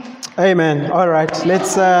Amen. All right,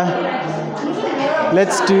 let's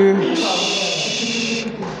do.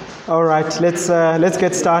 All right, let's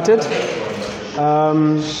get started.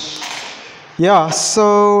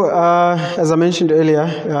 So as I mentioned earlier,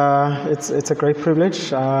 it's a great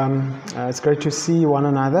privilege. It's great to see one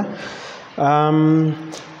another.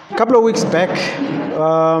 A couple of weeks back,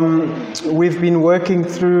 we've been working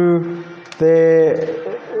through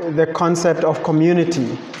the concept of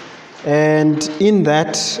community. And in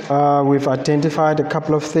that, we've identified a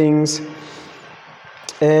couple of things.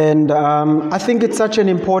 And I think it's such an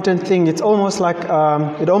important thing. It's almost like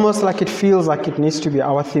it feels like it needs to be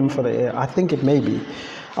our theme for the year. I think it may be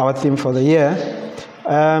our theme for the year.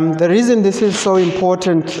 The reason this is so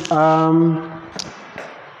important, I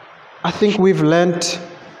think we've learned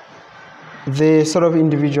the sort of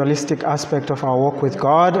individualistic aspect of our walk with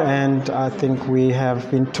God, and I think we have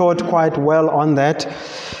been taught quite well on that.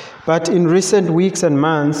 But in recent weeks and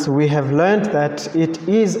months, we have learned that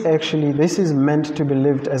this is meant to be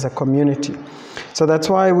lived as a community. So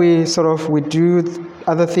that's why we do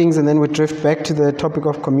other things and then we drift back to the topic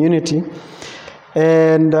of community.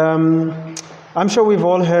 And I'm sure we've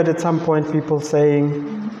all heard at some point people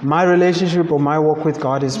saying, my relationship or my walk with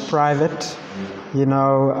God is private.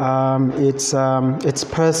 It's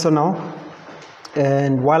personal.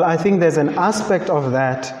 And while I think there's an aspect of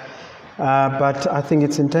that, but I think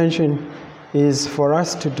its intention is for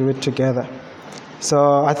us to do it together.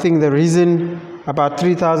 So I think the reason about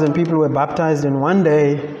 3,000 people were baptized in one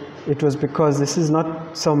day, it was because this is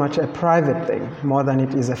not so much a private thing, more than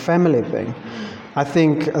it is a family thing. I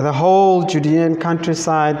think the whole Judean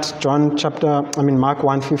countryside, Mark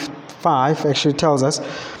 1:5 actually tells us,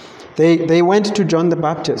 they went to John the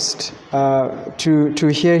Baptist to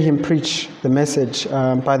hear him preach the message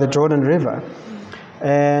by the Jordan River.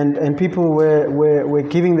 And people were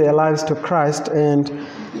giving their lives to Christ, and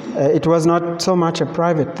it was not so much a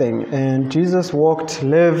private thing. And Jesus walked,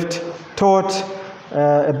 lived, taught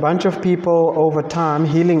a bunch of people over time,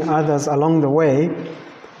 healing others along the way,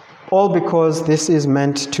 all because this is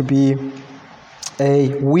meant to be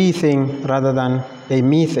a we thing rather than a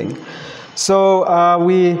me thing. So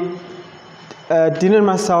Dean and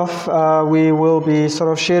myself, we will be sort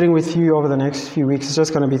of sharing with you over the next few weeks. It's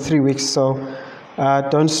just going to be 3 weeks, so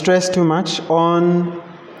don't stress too much on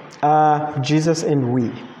Jesus and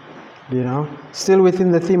we, still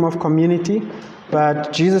within the theme of community,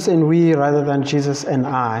 but Jesus and we rather than Jesus and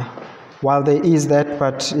I. While there is that,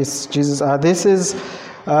 but it's Jesus. This is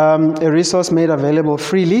a resource made available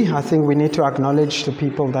freely. I think we need to acknowledge the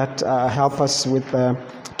people that help us with the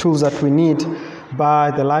tools that we need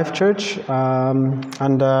by the Life Church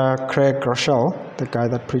under Craig Rochelle, the guy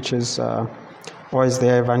that preaches or is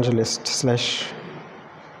the evangelist /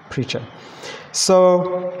 preacher.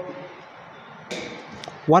 So,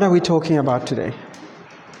 what are we talking about today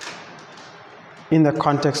in the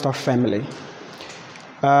context of family?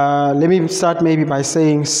 Let me start maybe by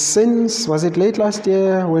saying, was it late last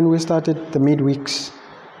year when we started the midweeks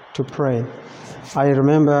to pray? I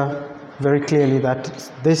remember very clearly that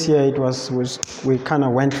this year we kind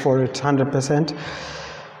of went for it 100%.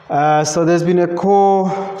 So there's been a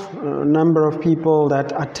core number of people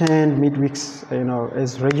that attend midweeks,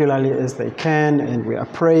 as regularly as they can, and we are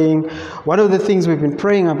praying. One of the things we've been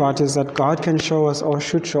praying about is that God can show us, or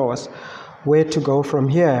should show us, where to go from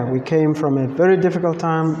here. We came from a very difficult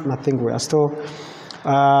time, and I think we are still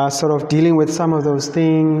sort of dealing with some of those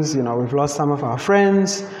things. We've lost some of our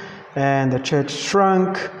friends, and the church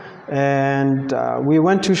shrunk. And we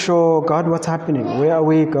went to show God what's happening. Where are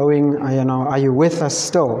we going? Are you with us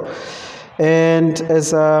still? And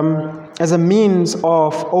as a means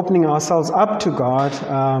of opening ourselves up to God,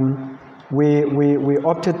 we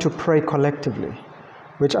opted to pray collectively,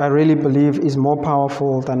 which I really believe is more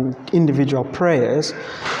powerful than individual prayers.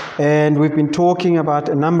 And we've been talking about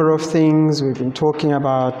a number of things. We talked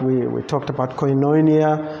about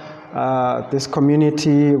koinonia, this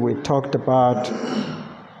community. We talked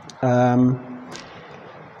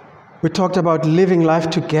about living life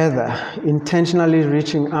together, intentionally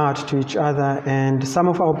reaching out to each other, and some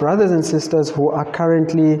of our brothers and sisters who are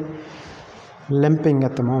currently limping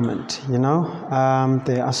at the moment,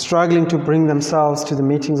 they are struggling to bring themselves to the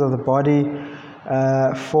meetings of the body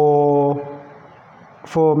for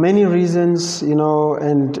many reasons,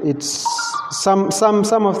 and it's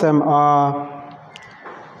some of them are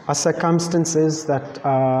circumstances that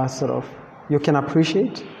are sort of you can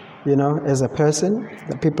appreciate. As a person,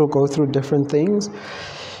 that people go through different things.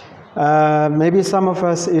 Maybe some of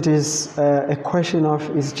us, it is a question of,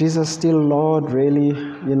 is Jesus still Lord, really?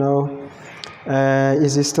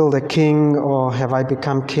 Is he still the king, or have I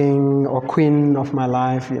become king or queen of my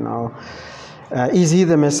life? Is he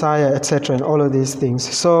the Messiah, etc., and all of these things.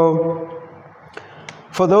 So,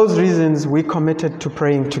 for those reasons, we committed to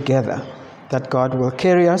praying together that God will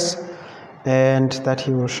carry us and that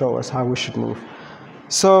He will show us how we should move.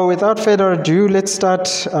 So, without further ado, let's start.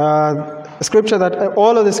 Scripture that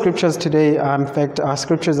all of the scriptures today, in fact, are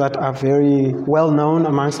scriptures that are very well known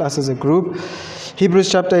amongst us as a group. Hebrews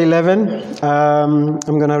chapter 11. I'm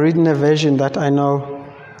going to read in a version that I know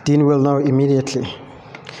Dean will know immediately,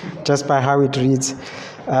 just by how it reads.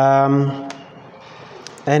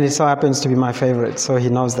 And it so happens to be my favorite, so he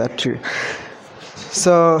knows that too.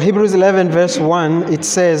 So Hebrews 11 verse 1, it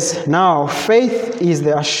says, "Now faith is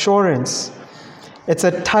the assurance." It's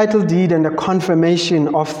a title deed and a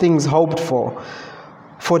confirmation of things hoped for,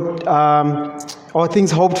 or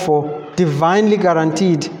things hoped for, divinely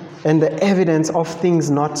guaranteed, and the evidence of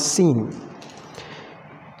things not seen.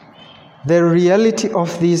 The reality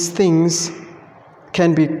of these things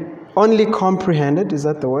can be only comprehended, is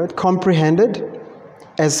that the word? Comprehended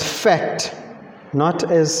as fact, not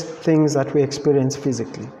as things that we experience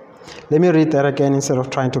physically. Let me read that again instead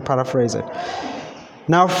of trying to paraphrase it.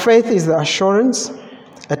 Now faith is the assurance,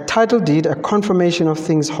 a title deed, a confirmation of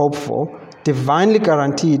things hoped for, divinely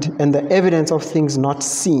guaranteed, and the evidence of things not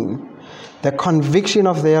seen, the conviction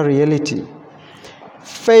of their reality.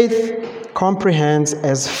 Faith comprehends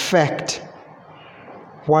as fact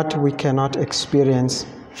what we cannot experience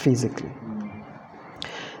physically.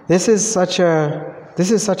 This is such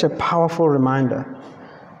a powerful reminder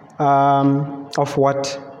of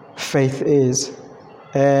what faith is.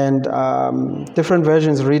 And different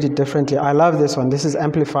versions read it differently. I love this one. This is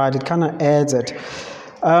amplified. It kind of adds it.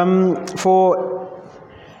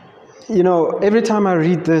 Every time I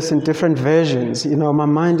read this in different versions, my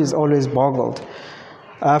mind is always boggled.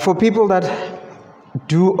 For people that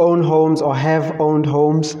do own homes or have owned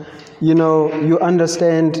homes, you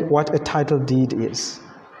understand what a title deed is.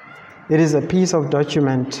 It is a piece of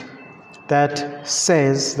document that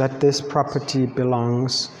says that this property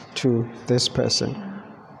belongs to this person.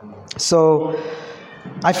 So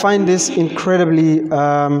I find this incredibly,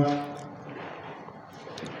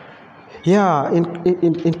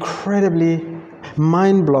 incredibly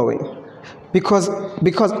mind-blowing, because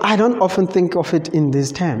I don't often think of it in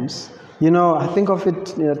these terms. I think of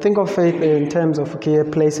faith in terms of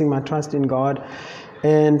placing my trust in God,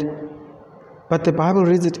 but the Bible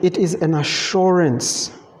reads it. It is an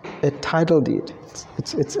assurance, a title deed.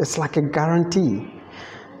 It's like a guarantee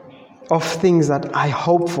of things that I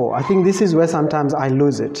hope for. I think this is where sometimes I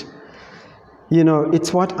lose it.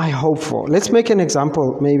 It's what I hope for. Let's make an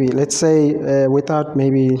example, maybe. Let's say, without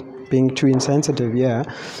maybe being too insensitive,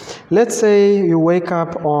 Let's say you wake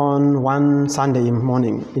up on one Sunday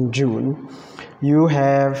morning in June. You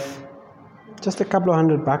have just a couple of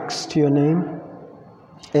 $100 to your name,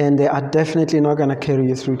 and they are definitely not going to carry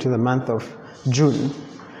you through to the month of June.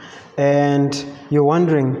 And you're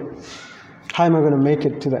wondering, how am I going to make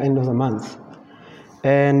it to the end of the month?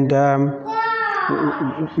 And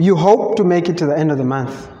you hope to make it to the end of the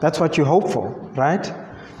month. That's what you hope for, right?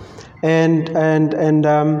 And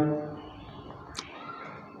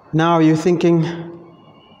now you're thinking,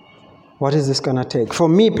 what is this going to take? For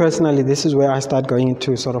me personally, this is where I start going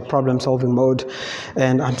into sort of problem-solving mode,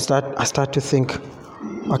 and I start to think,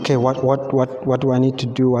 okay, what do I need to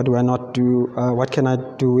do? What do I not do? What can I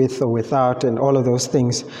do with or without? And all of those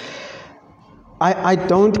things. I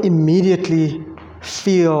don't immediately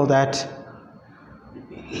feel that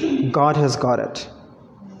God has got it.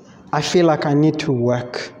 I feel like I need to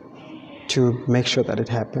work to make sure that it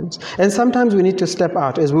happens. And sometimes we need to step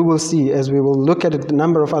out, as we will see, as we will look at a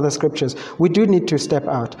number of other scriptures. We do need to step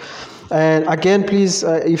out. And again, please,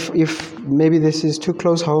 if maybe this is too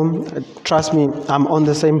close home, trust me, I'm on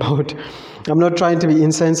the same boat. I'm not trying to be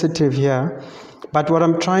insensitive here. But what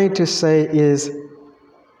I'm trying to say is,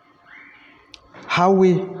 how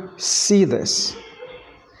we see this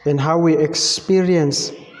and how we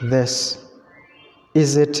experience this,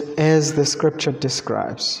 is it as the scripture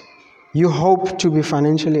describes? You hope to be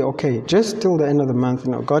financially okay just till the end of the month.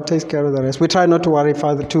 God takes care of the rest. We try not to worry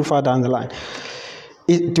too far down the line.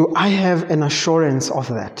 Do I have an assurance of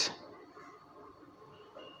that?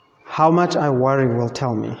 How much I worry will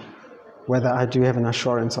tell me whether I do have an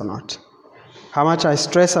assurance or not. How much I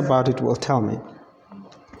stress about it will tell me.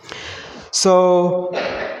 So,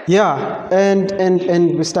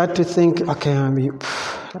 and we start to think, okay,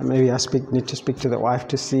 maybe I need to speak to the wife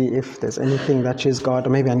to see if there's anything that she's got, or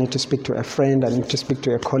maybe I need to speak to a friend, I need to speak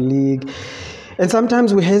to a colleague. And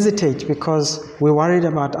sometimes we hesitate because we're worried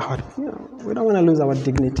about we don't want to lose our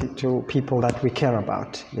dignity to people that we care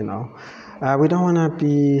about, We don't want to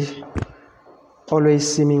be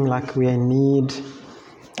always seeming like we are in need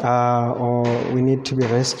or we need to be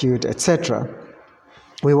rescued, etc.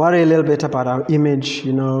 We worry a little bit about our image,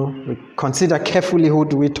 We consider carefully who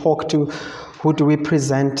do we talk to, who do we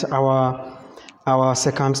present our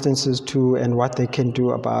circumstances to, and what they can do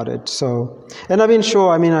about it. So, and I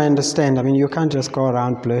understand. You can't just go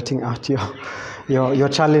around blurting out your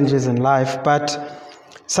challenges in life. But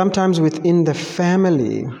sometimes within the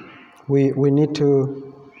family, we need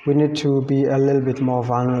to be a little bit more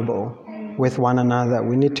vulnerable with one another.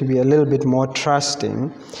 We need to be a little bit more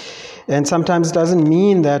trusting. And sometimes it doesn't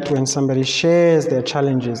mean that when somebody shares their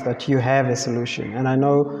challenges that you have a solution. And I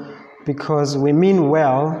know because we mean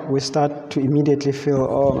well, we start to immediately feel,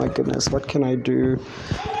 oh my goodness, what can I do?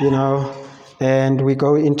 And we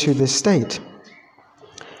go into this state.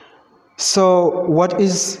 So what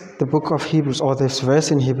is the book of Hebrews, or this verse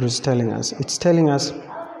in Hebrews, telling us? It's telling us,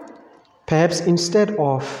 perhaps instead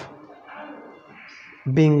of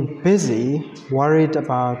being busy, worried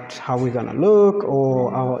about how we're going to look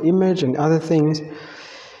or our image and other things,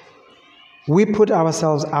 we put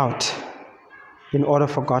ourselves out in order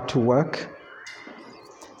for God to work,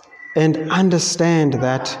 and understand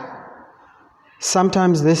that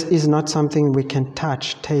sometimes this is not something we can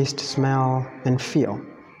touch, taste, smell, and feel.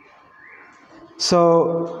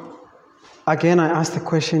 So, again, I ask the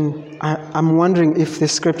question, I'm wondering if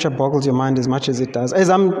this scripture boggles your mind as much as it does. As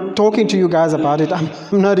I'm talking to you guys about it, I'm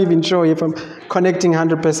not even sure if I'm connecting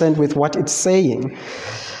 100% with what it's saying.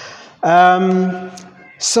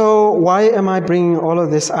 So why am I bringing all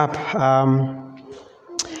of this up?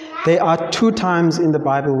 There are 2 times in the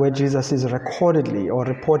Bible where Jesus is recordedly or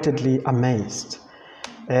reportedly amazed.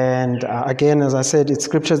 And again, as I said, it's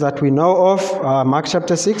scriptures that we know of. Mark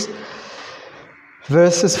chapter 6,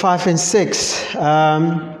 verses 5 and 6.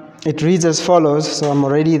 It reads as follows, so I'm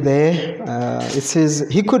already there. It says,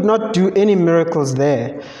 he could not do any miracles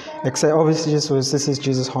there, except obviously this is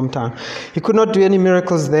Jesus' hometown. He could not do any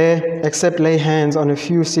miracles there except lay hands on a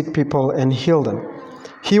few sick people and heal them.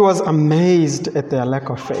 He was amazed at their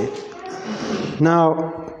lack of faith.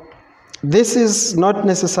 Now, this is not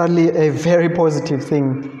necessarily a very positive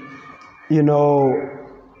thing,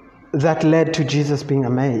 that led to Jesus being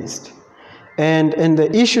amazed. And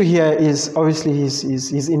the issue here is obviously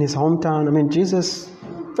he's in his hometown. Jesus,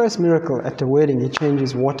 first miracle at the wedding, he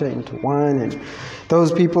changes water into wine, and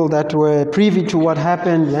those people that were privy to what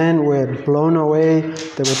happened then were blown away.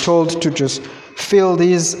 They were told to just fill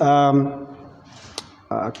these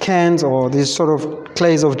cans or these sort of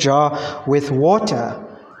clays of jar with water,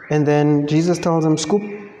 and then Jesus tells them, scoop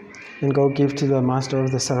and go give to the master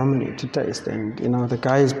of the ceremony to taste. And the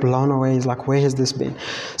guy is blown away. He's like, where has this been?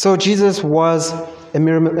 So Jesus was a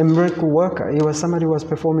miracle worker. He was somebody who was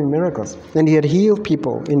performing miracles, and he had healed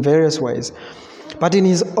people in various ways. But in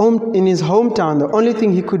his hometown, the only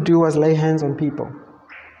thing he could do was lay hands on people.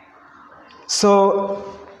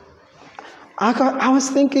 So I was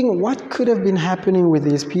thinking, what could have been happening with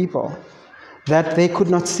these people that they could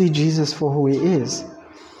not see Jesus for who he is?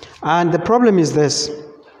 And the problem is this.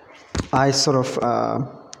 I sort of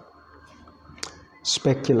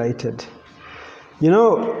speculated.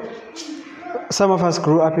 Some of us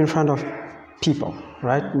grew up in front of people,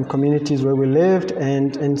 right? In communities where we lived,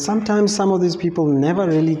 and sometimes some of these people never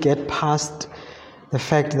really get past the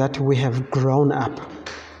fact that we have grown up.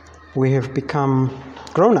 We have become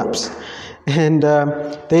grown-ups. And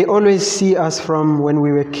they always see us from when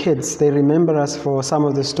we were kids. They remember us for some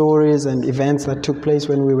of the stories and events that took place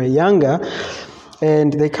when we were younger,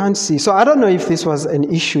 and they can't see. So I don't know if this was an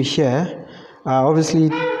issue here. Obviously,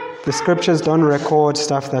 the scriptures don't record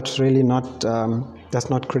stuff that's really not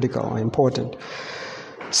critical or important.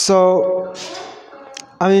 So,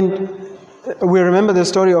 we remember the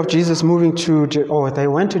story of Jesus moving they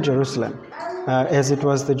went to Jerusalem. As it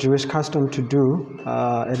was the Jewish custom to do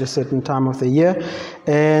at a certain time of the year.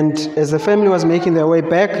 And as the family was making their way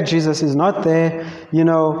back, Jesus is not there.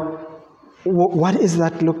 What does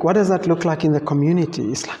that look like in the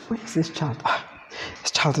community? It's like, where is this child?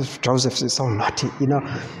 This child of Joseph's is so naughty,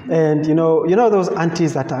 And those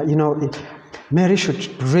aunties that are, Mary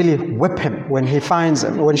should really whip him when she finds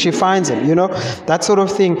him, that sort of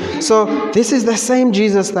thing. So this is the same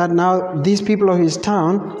Jesus that now these people of his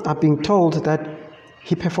town are being told that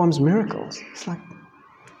he performs miracles. It's like,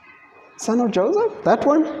 son of Joseph, that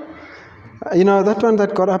one? That one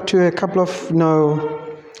that got up to a couple of,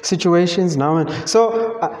 situations now. And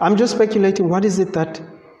so I'm just speculating, what is it that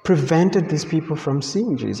prevented these people from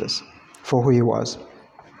seeing Jesus for who he was?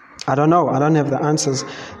 I don't know. I don't have the answers.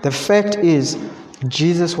 The fact is,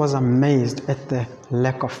 Jesus was amazed at the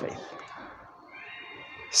lack of faith.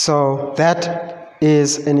 So that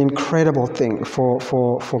is an incredible thing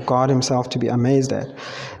for God himself to be amazed at.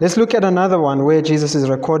 Let's look at another one where Jesus is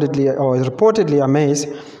reportedly amazed,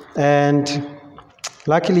 and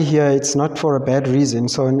luckily here it's not for a bad reason.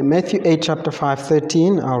 So in Matthew 8, chapter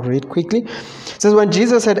 5:13, I'll read quickly. It says, when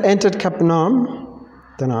Jesus had entered Capernaum,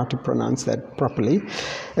 don't know how to pronounce that properly,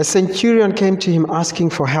 a centurion came to him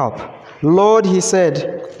asking for help. Lord, he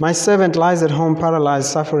said, my servant lies at home paralyzed,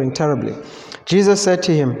 suffering terribly. Jesus said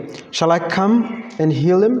to him, shall I come and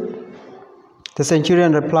heal him? The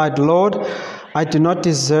centurion replied, Lord, I do not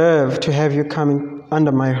deserve to have you come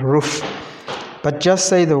under my roof, but just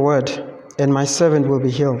say the word, and my servant will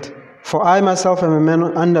be healed. For I myself am a man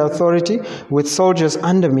under authority, with soldiers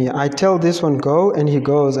under me. I tell this one, go, and he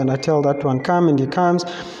goes, and I tell that one, come, and he comes.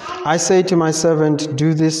 I say to my servant,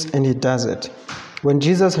 do this, and he does it. When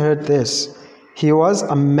Jesus heard this, he was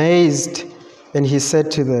amazed, and he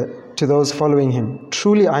said to those following him,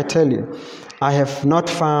 truly I tell you, I have not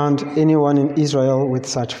found anyone in Israel with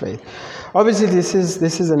such faith. Obviously, this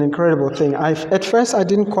is an incredible thing. At first, I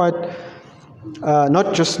didn't quite,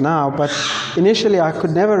 not just now, but initially I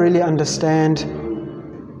could never really understand.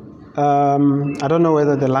 I don't know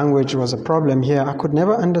whether the language was a problem here. I could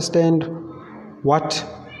never understand what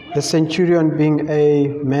the centurion, being a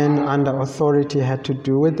man under authority, had to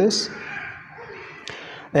do with this.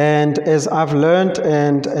 And as I've learned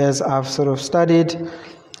and as I've sort of studied,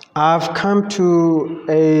 I've come to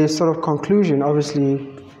a sort of conclusion, obviously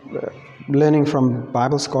learning from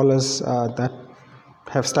Bible scholars that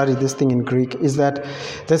have studied this thing in Greek, is that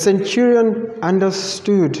the centurion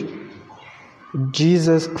understood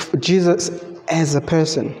Jesus as a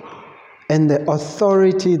person and the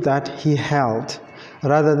authority that he held,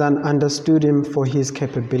 rather than understood him for his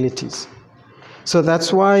capabilities. So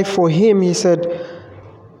that's why for him he said,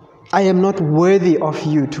 I am not worthy of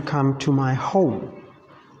you to come to my home.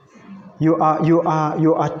 You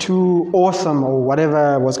are too awesome, or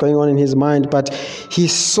whatever was going on in his mind. But he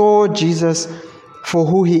saw Jesus for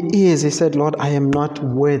who he is. He said, Lord, I am not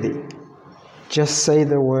worthy. Just say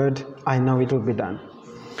the word, I know it will be done.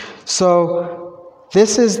 So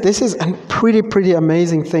this is a pretty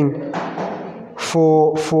amazing thing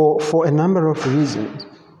for a number of reasons.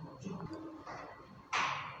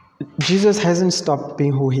 Jesus hasn't stopped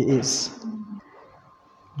being who he is.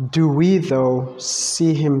 Do we, though,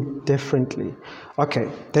 see him differently? Okay,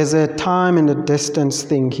 there's a time and a distance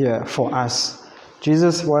thing here for us.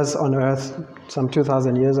 Jesus was on earth some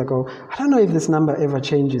 2,000 years ago. I don't know if this number ever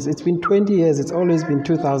changes. It's been 20 years. It's always been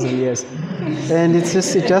 2,000 years. And it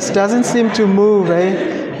just doesn't seem to move,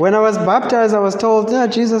 eh? When I was baptized, I was told, yeah,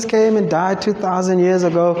 Jesus came and died 2,000 years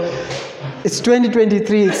ago. It's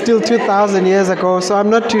 2023. It's still 2,000 years ago. So I'm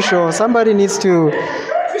not too sure. Somebody needs to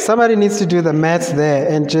do the maths there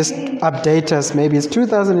and just update us. Maybe it's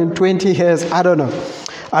 2020 years. I don't know.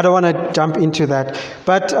 I don't want to jump into that.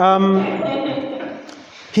 But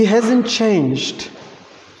he hasn't changed.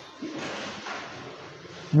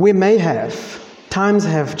 We may have. Times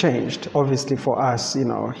have changed, obviously, for us.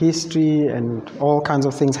 History and all kinds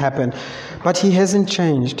of things happen. But he hasn't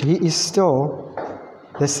changed. He is still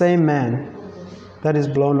the same man that is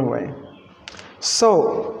blown away.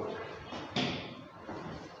 So,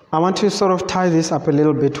 I want to sort of tie this up a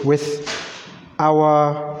little bit with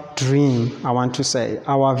our dream, I want to say,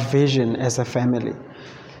 our vision as a family.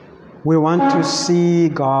 We want to see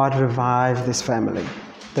God revive this family.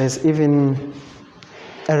 There's even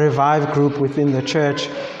a revive group within the church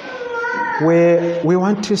where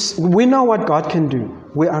we know what God can do.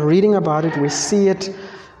 We are reading about it, we see it,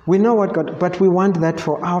 we know what God, but we want that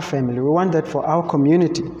for our family, we want that for our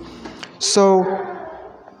community. So,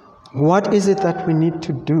 what is it that we need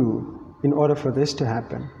to do in order for this to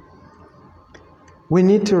happen? We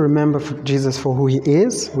need to remember Jesus for who he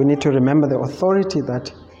is. We need to remember the authority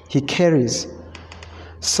that he carries.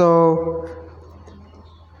 So,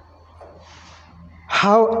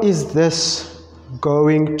 how is this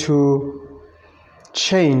going to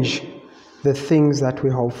change the things that we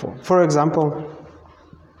hope for? For example,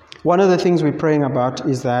 one of the things we're praying about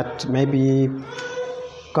is that maybe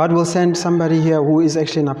God will send somebody here who is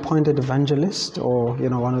actually an appointed evangelist, or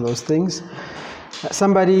one of those things.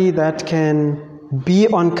 Somebody that can be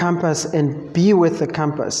on campus and be with the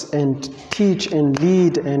campus and teach and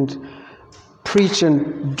lead and preach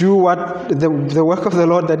and do what the work of the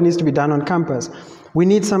Lord that needs to be done on campus. We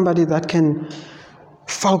need somebody that can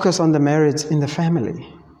focus on the marriage in the family.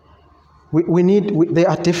 There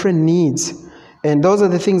are different needs. And those are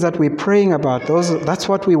the things that we're praying about. That's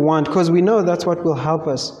what we want, because we know that's what will help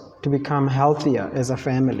us to become healthier as a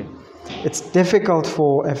family. It's difficult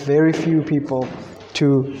for a very few people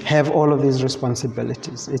to have all of these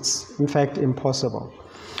responsibilities. It's, in fact, impossible.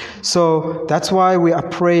 So that's why we are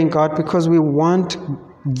praying, God, because we want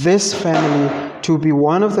this family to be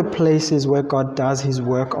one of the places where God does his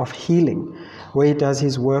work of healing, where he does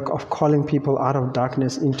his work of calling people out of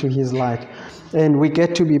darkness into his light. And we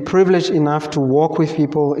get to be privileged enough to walk with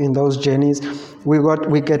people in those journeys.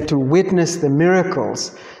 We get to witness the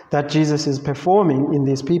miracles that Jesus is performing in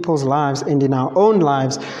these people's lives and in our own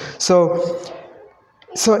lives. So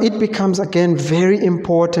it becomes, again, very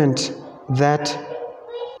important that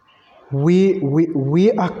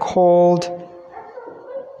we are called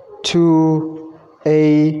to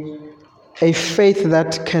a faith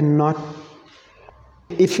that cannot,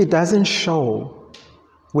 if it doesn't show,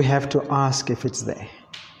 we have to ask if it's there.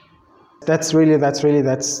 That's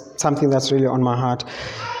something that's really on my heart.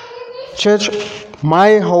 Church,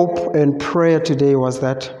 my hope and prayer today was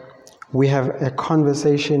that we have a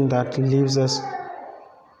conversation that leaves us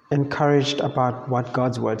encouraged about what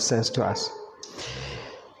God's word says to us.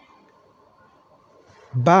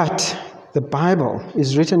 But the Bible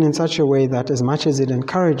is written in such a way that as much as it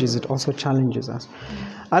encourages, it also challenges us.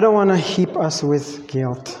 I don't want to heap us with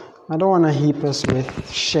guilt. I don't want to heap us with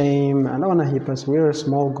shame. I don't want to heap us. We're a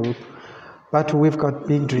small group, but we've got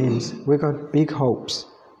big dreams. We've got big hopes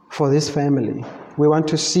for this family. We want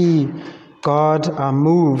to see God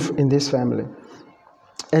move in this family.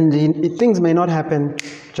 And things may not happen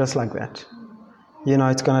just like that.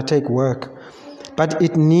 It's going to take work. But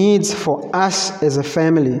it needs for us as a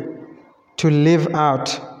family to live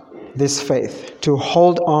out this faith, to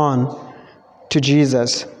hold on to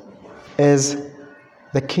Jesus as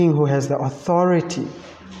the King who has the authority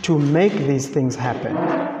to make these things happen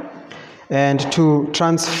and to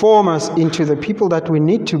transform us into the people that we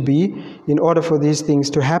need to be in order for these things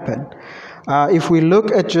to happen. If we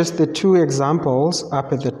look at just the two examples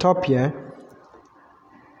up at the top here,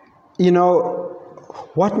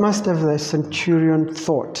 what must have the centurion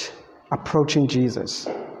thought approaching Jesus?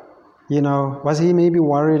 Was he maybe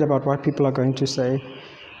worried about what people are going to say?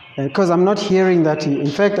 Because I'm not hearing that in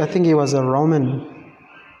fact, I think he was a Roman.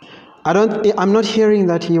 I'm not hearing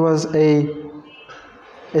that he was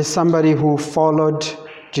somebody who followed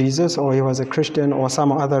Jesus, or he was a Christian or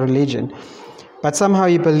some other religion. But somehow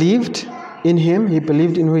he believed in him, he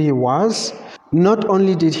believed in who he was. Not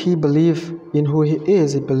only did he believe in who he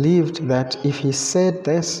is, he believed that if he said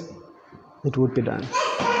this, it would be done.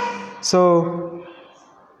 So,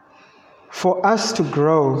 for us to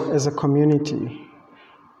grow as a community,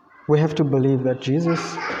 we have to believe that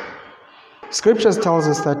Jesus, Scriptures tells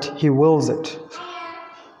us that he wills it.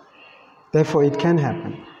 Therefore, it can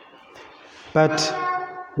happen. But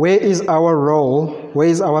where is our role? Where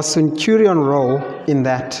is our centurion role in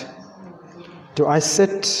that? Do I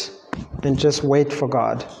sit and just wait for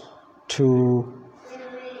God to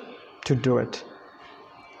do it?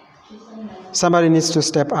 Somebody needs to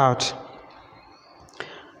step out.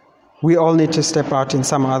 We all need to step out in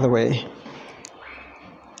some other way.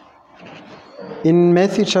 In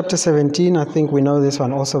Matthew chapter 17, I think we know this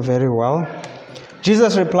one also very well.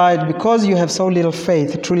 Jesus replied, "Because you have so little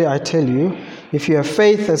faith, truly I tell you, if you have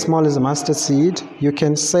faith as small as a mustard seed, you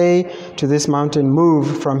can say to this mountain,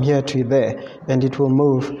 'Move from here to there,' and it will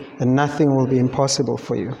move, and nothing will be impossible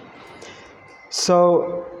for you."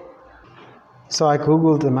 So I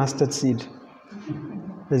googled the mustard seed,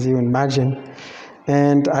 as you imagine.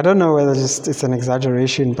 And I don't know whether it's an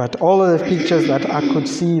exaggeration, but all of the pictures that I could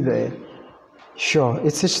see there, sure,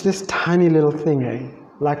 it's just this tiny little thing,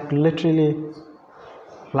 like literally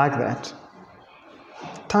like that.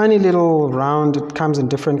 Tiny little round, it comes in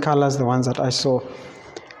different colors, the ones that I saw.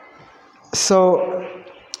 So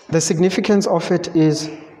the significance of it is,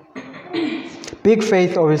 big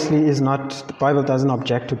faith obviously is not, the Bible doesn't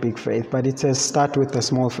object to big faith, but it says start with the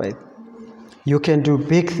small faith. You can do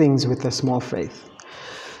big things with the small faith.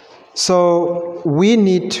 So we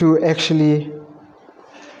need to actually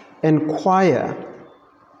inquire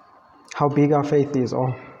how big our faith is,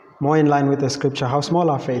 or more in line with the Scripture, how small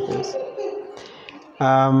our faith is.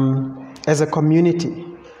 As a community.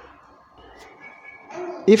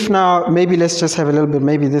 If now, maybe let's just have a little bit,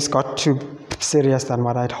 maybe this got too serious than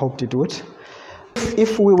what I'd hoped it would.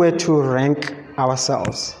 If we were to rank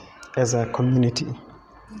ourselves as a community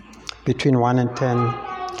between 1 and 10,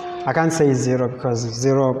 I can't say 0 because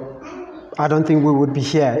 0, I don't think we would be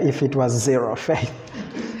here if it was 0 faith.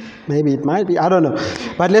 Maybe it might be, I don't know.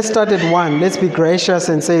 But let's start at 1. Let's be gracious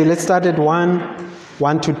and say, let's start at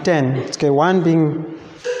 1 to 10. Okay, 1 being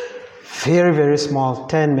very, very small.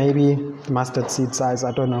 10 maybe mustard seed size,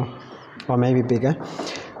 I don't know. Or maybe bigger.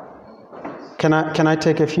 Can I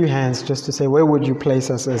take a few hands just to say, where would you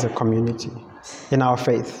place us as a community in our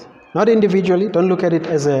faith? Not individually. Don't look at it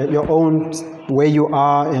as your own, where you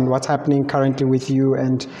are and what's happening currently with you.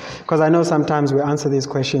 And because I know sometimes we answer these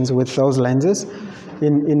questions with those lenses,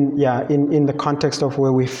 in the context of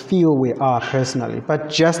where we feel we are personally. But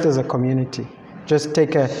just as a community, just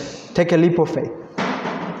take a leap of faith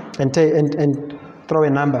and throw a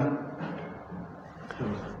number.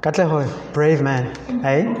 Katlehoy, brave man.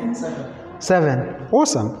 Hey? 7.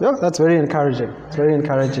 Awesome. Yeah, that's very encouraging. It's very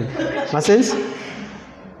encouraging. Masins?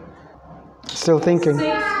 Still thinking.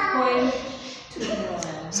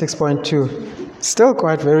 6.2. Still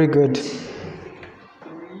quite very good.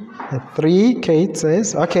 3, Kate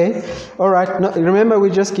says. Okay. All right. No, remember, we're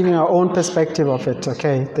just giving our own perspective of it.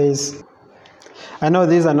 Okay. I know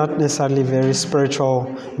these are not necessarily very spiritual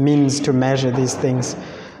means to measure these things,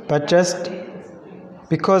 but just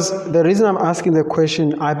because the reason I'm asking the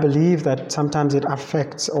question, I believe that sometimes it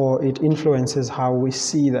affects or it influences how we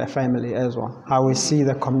see the family as well, how we see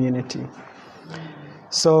the community.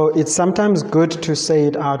 So it's sometimes good to say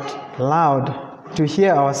it out loud, to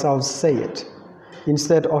hear ourselves say it,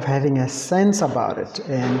 instead of having a sense about it.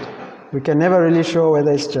 And we can never really show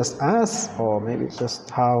whether it's just us or maybe it's just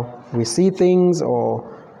how we see things or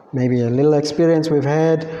maybe a little experience we've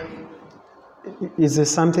had. Is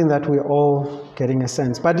this something that we're all getting a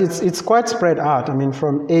sense? But it's quite spread out. I mean,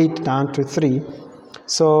 from 8 down to 3.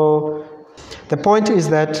 So the point is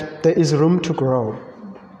that there is room to grow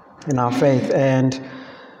in our faith, and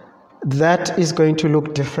that is going to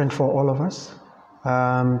look different for all of us.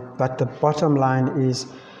 But the bottom line is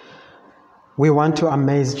we want to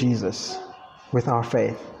amaze Jesus with our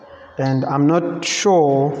faith. And I'm not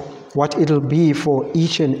sure what it'll be for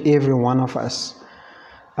each and every one of us.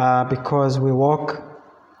 Because we walk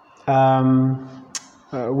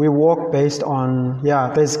based on,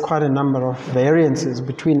 there's quite a number of variances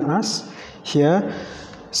between us here.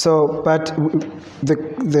 So, but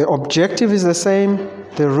the objective is the same,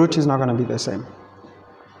 the route is not going to be the same.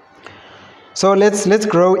 So let's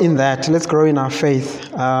grow in that, let's grow in our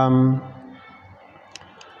faith.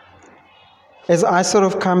 As I sort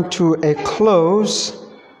of come to a close,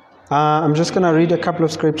 I'm just going to read a couple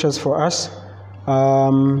of scriptures for us.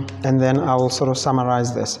 And then I will sort of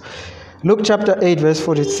summarize this. Luke chapter 8, verse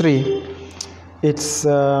 43. It's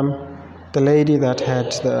the lady that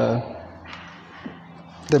had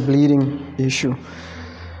the bleeding issue.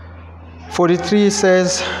 43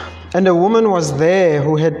 says, "And a woman was there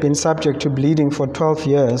who had been subject to bleeding for 12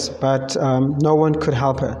 years, but no one could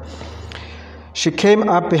help her. She came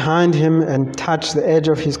up behind him and touched the edge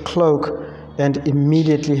of his cloak, and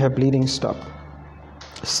immediately her bleeding stopped."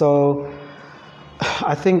 So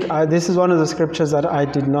I think this is one of the scriptures that I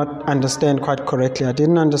did not understand quite correctly. I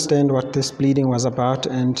didn't understand what this bleeding was about,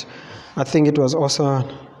 and I think it was also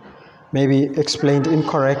maybe explained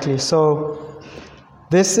incorrectly. So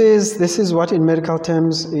this is what in medical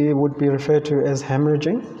terms it would be referred to as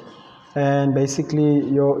hemorrhaging, and basically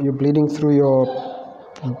you're bleeding through your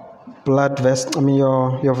blood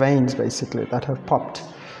your veins basically that have popped.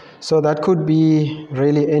 So that could be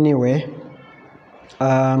really anywhere.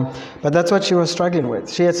 But that's what she was struggling with.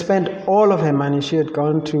 She had spent all of her money. She had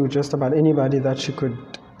gone to just about anybody that she could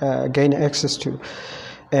gain access to.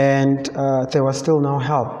 And there was still no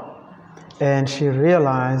help. And she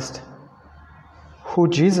realized who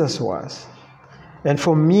Jesus was. And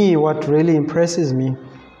for me, what really impresses me,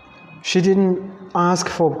 she didn't ask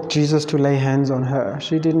for Jesus to lay hands on her.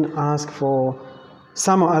 She didn't ask for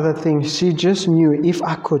some other thing. She just knew, if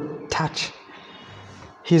I could touch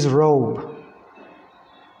his robe,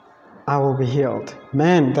 I will be healed.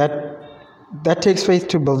 Man, that takes faith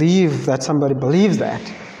to believe that somebody believes that.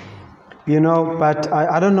 But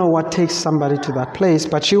I don't know what takes somebody to that place,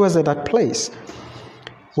 but she was at that place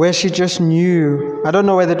where she just knew. I don't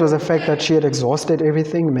know whether it was the fact that she had exhausted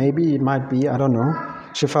everything. Maybe it might be, I don't know.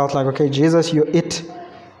 She felt like, okay, Jesus, you're it.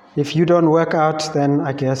 If you don't work out, then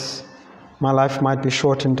I guess my life might be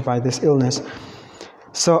shortened by this illness.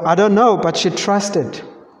 So I don't know, but she trusted.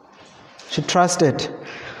 She trusted.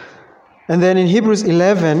 And then in Hebrews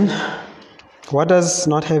 11, what does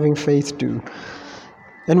not having faith do?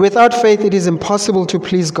 "And without faith it is impossible to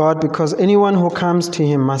please God, because anyone who comes to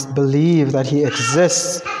him must believe that he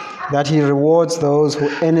exists, that he rewards those who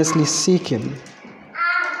earnestly seek him."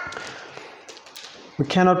 We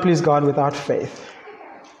cannot please God without faith.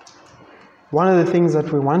 One of the things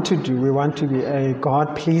that we want to do, we want to be a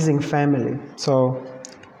God-pleasing family. So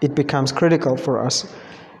it becomes critical for us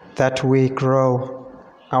that we grow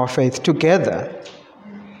our faith together.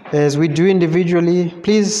 As we do individually,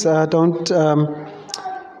 please don't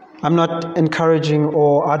I'm not encouraging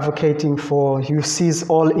or advocating for you cease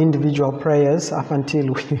all individual prayers up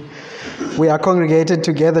until we are congregated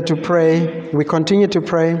together to pray. We continue to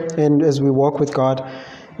pray and as we walk with God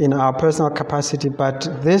in our personal capacity. But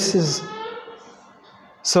this is,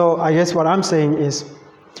 so I guess what I'm saying is,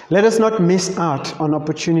 let us not miss out on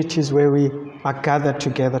opportunities where we are gathered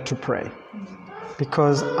together to pray.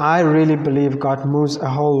 Because I really believe God moves a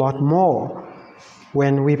whole lot more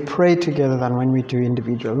when we pray together than when we do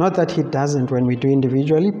individual. Not that he doesn't when we do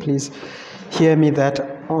individually. Please hear me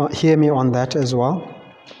on that as well.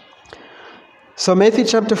 So Matthew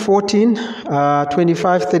chapter 14,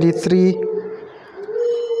 25, 33.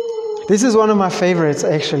 This is one of my favorites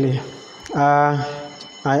actually.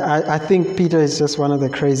 I think Peter is just one of the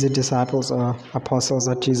crazy disciples or apostles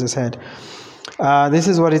that Jesus had. This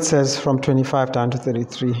is what it says from 25 down to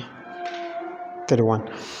 33, 31.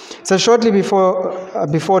 So shortly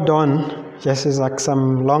before dawn, yes, it's like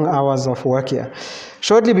some long hours of work here.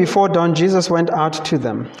 Shortly before dawn, Jesus went out to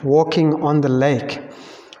them, walking on the lake.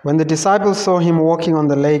 When the disciples saw him walking on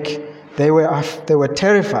the lake, they were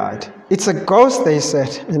terrified. "It's a ghost," they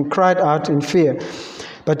said, and cried out in fear.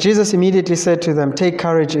 But Jesus immediately said to them, "Take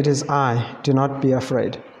courage, it is I. Do not be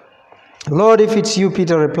afraid." "Lord, if it's you,"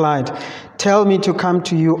 Peter replied, "tell me to come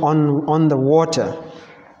to you on the water."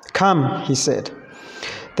 "Come," he said.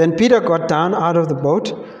 Then Peter got down out of the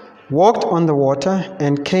boat, walked on the water,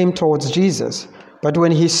 and came towards Jesus. But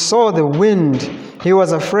when he saw the wind, he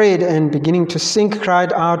was afraid and beginning to sink,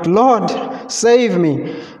 cried out, "Lord, save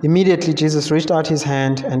me." Immediately Jesus reached out his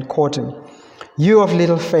hand and caught him. "You of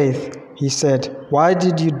little faith," he said, "why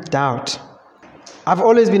did you doubt?" I've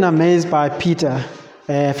always been amazed by Peter.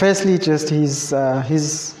 Firstly, just his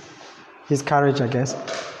courage, I guess,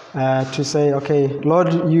 to say, "Okay,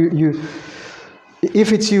 Lord, you,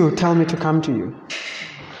 if it's you, tell me to come to you."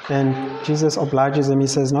 And Jesus obliges him. He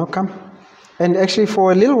says, "No, come." And actually,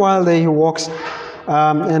 for a little while there, he walks,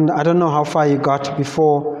 and I don't know how far he got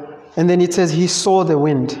before. And then it says he saw the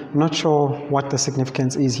wind. I'm not sure what the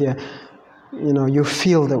significance is here. You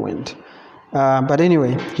feel the wind. But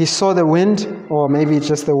anyway, he saw the wind, or maybe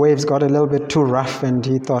just the waves got a little bit too rough, and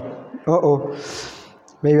he thought, "Uh-oh,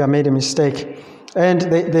 maybe I made a mistake." And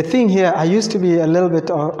the thing here, I used to be a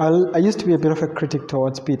bit of a critic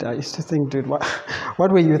towards Peter. I used to think, dude,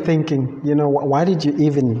 what were you thinking? Why did you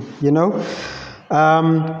even,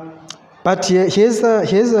 But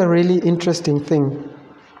here's a really interesting thing.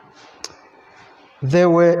 There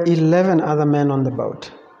were 11 other men on the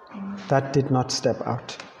boat that did not step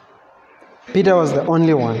out. Peter was the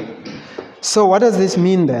only one. So what does this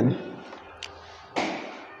mean then?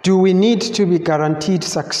 Do we need to be guaranteed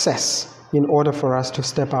success in order for us to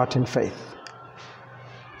step out in faith?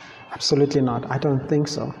 Absolutely not. I don't think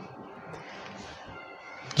so.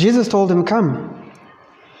 Jesus told him, "Come."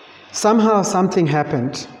 Somehow something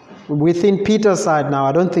happened within Peter's side now.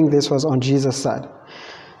 I don't think this was on Jesus' side.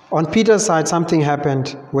 On Peter's side, something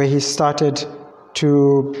happened where he started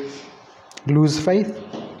to lose faith,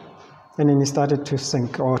 and then he started to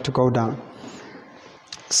sink or to go down.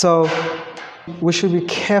 So we should be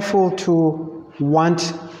careful to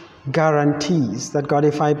want guarantees that, God,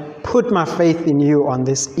 if I put my faith in you on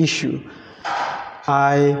this issue,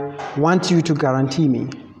 I want you to guarantee me.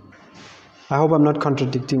 I hope I'm not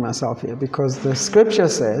contradicting myself here, because the scripture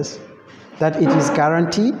says that it is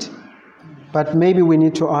guaranteed, but maybe we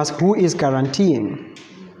need to ask, who is guaranteeing?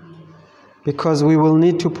 Because we will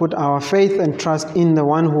need to put our faith and trust in the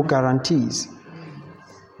one who guarantees.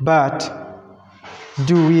 But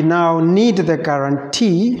do we now need the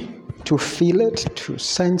guarantee to feel it, to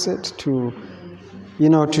sense it, to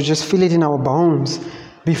just feel it in our bones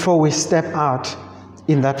before we step out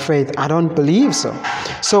in that faith? I don't believe so.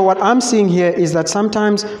 So what I'm seeing here is that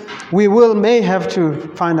sometimes we may have to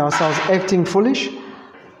find ourselves acting foolish.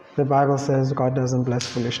 The Bible says God doesn't bless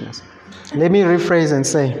foolishness. Let me rephrase and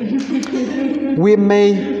say, we may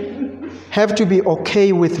have to be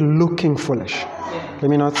okay with looking foolish. Let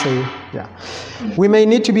me not say, yeah. We may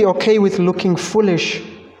need to be okay with looking foolish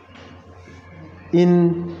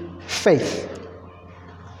in faith,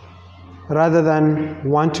 rather than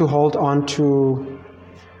want to hold on to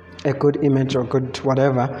a good image or good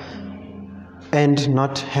whatever and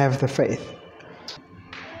not have the faith.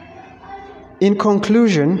 In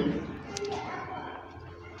conclusion,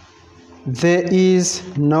 there is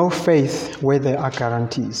no faith where there are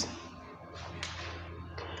guarantees.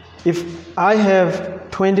 If I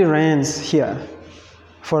have 20 rands here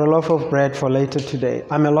for a loaf of bread for later today,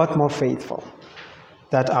 I'm a lot more faithful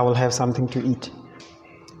that I will have something to eat.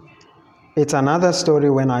 It's another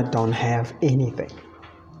story when I don't have anything.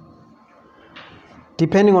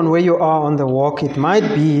 depending on where you are on the walk, it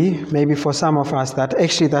might be, maybe for some of us, that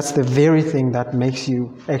actually that's the very thing that makes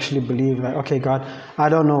you actually believe that, okay, God, I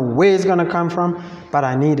don't know where it's going to come from, but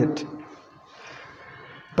I need it.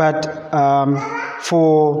 But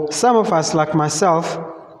for some of us, like myself,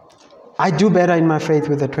 I do better in my faith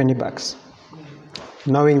with the $20,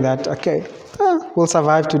 knowing that, okay, we'll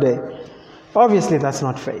survive today. Obviously, that's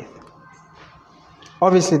not faith.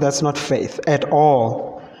 Obviously, that's not faith at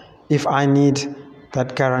all if I need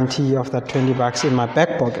that guarantee of that $20 in my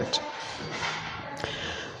back pocket.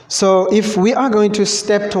 So if we are going to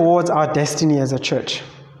step towards our destiny as a church,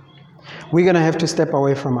 we're going to have to step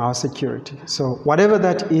away from our security. So whatever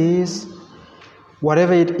that is,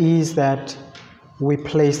 whatever it is that we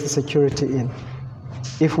place the security in,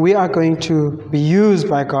 if we are going to be used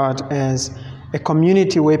by God as a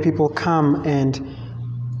community where people come and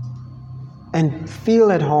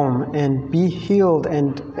feel at home and be healed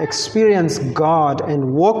and experience God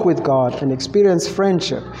and walk with God and experience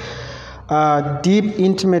friendship, deep,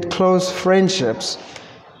 intimate, close friendships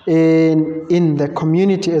in the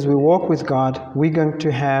community as we walk with God, we're going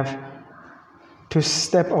to have to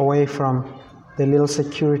step away from the little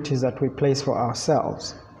securities that we place for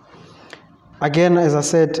ourselves. Again, as I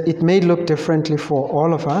said, it may look differently for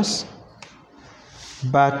all of us,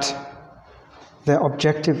 but the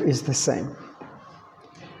objective is the same.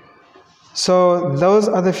 So those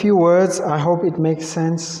are the few words. I hope it makes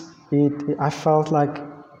sense. I felt like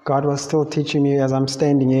God was still teaching me as I'm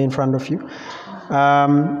standing here in front of you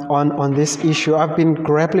on this issue. I've been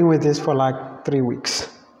grappling with this for like 3 weeks.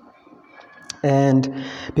 And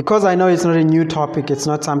because I know it's not a new topic, it's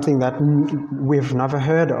not something that we've never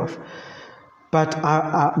heard of. But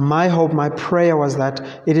my hope, my prayer was that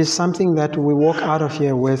it is something that we walk out of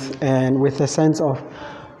here with, and with a sense of,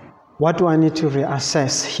 what do I need to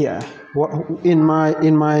reassess here? In my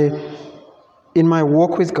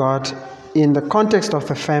walk with God, in the context of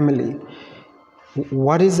the family,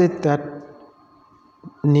 what is it that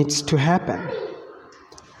needs to happen?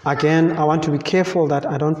 Again, I want to be careful that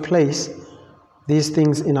I don't place these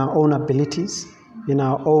things in our own abilities, in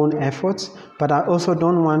our own efforts, but I also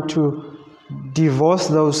don't want to divorce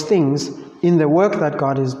those things in the work that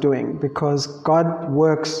God is doing, because God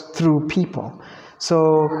works through people.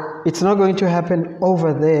 So it's not going to happen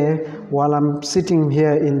over there while I'm sitting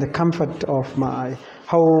here in the comfort of my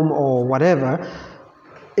home or whatever.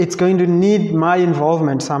 It's going to need my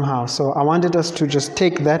involvement somehow. So I wanted us to just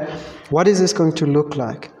take that. What is this going to look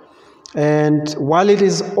like? And while it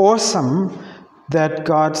is awesome that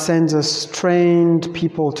God sends us trained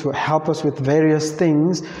people to help us with various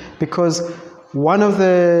things, because one of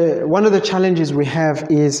the challenges we have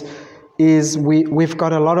is we've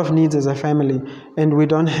got a lot of needs as a family, and we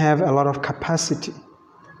don't have a lot of capacity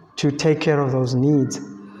to take care of those needs.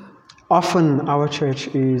 Often our church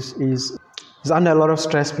is under a lot of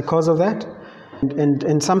stress because of that,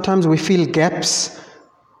 and sometimes we feel gaps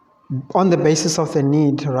on the basis of the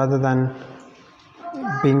need rather than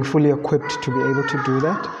being fully equipped to be able to do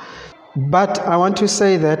that. But I want to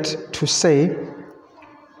say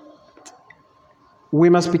we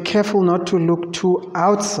must be careful not to look too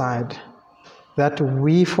outside, that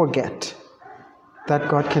we forget that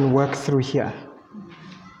God can work through here,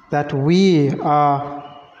 that we are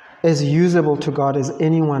as usable to God as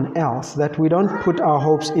anyone else, that we don't put our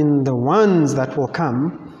hopes in the ones that will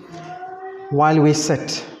come while we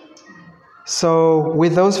sit. So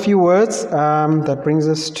with those few words, that brings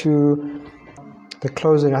us to the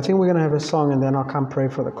closing. I think we're going to have a song, and then I'll come pray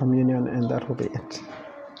for the communion, and that will be it.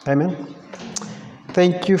 Amen.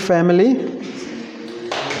 Thank you, family.